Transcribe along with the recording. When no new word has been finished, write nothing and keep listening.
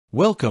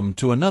Welcome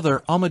to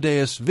another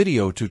Amadeus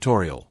video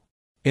tutorial.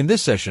 In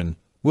this session,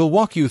 we'll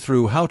walk you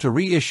through how to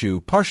reissue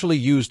partially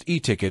used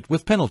e-ticket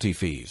with penalty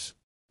fees.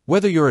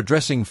 Whether you're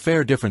addressing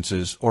fare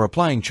differences or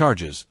applying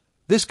charges,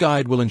 this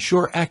guide will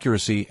ensure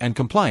accuracy and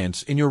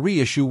compliance in your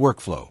reissue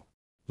workflow.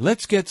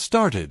 Let's get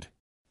started.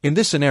 In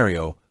this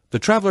scenario, the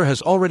traveler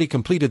has already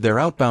completed their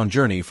outbound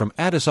journey from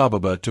Addis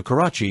Ababa to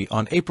Karachi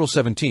on April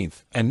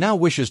 17th and now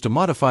wishes to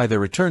modify their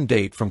return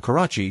date from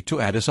Karachi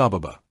to Addis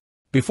Ababa.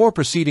 Before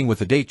proceeding with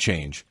the date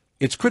change,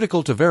 it's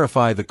critical to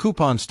verify the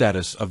coupon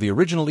status of the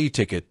original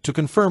e-ticket to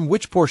confirm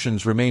which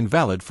portions remain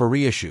valid for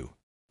reissue.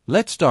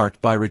 Let's start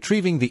by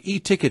retrieving the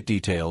e-ticket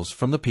details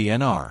from the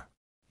PNR.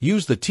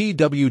 Use the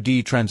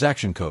TWD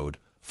transaction code,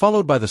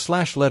 followed by the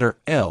 /letter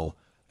L,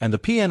 and the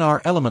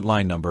PNR element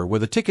line number where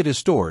the ticket is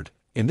stored,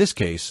 in this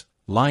case,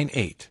 line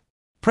 8.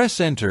 Press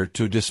Enter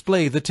to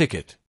display the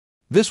ticket.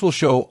 This will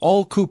show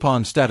all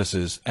coupon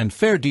statuses and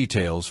fare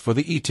details for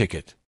the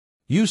e-ticket.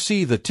 You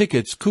see the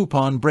ticket's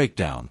coupon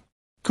breakdown.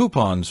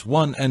 Coupons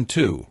 1 and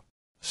 2.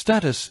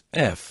 Status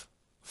F.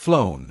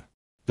 Flown.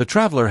 The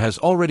traveler has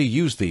already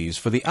used these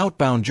for the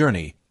outbound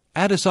journey,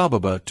 Addis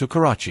Ababa to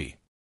Karachi.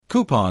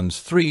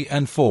 Coupons 3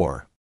 and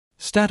 4.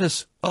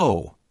 Status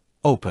O.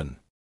 Open.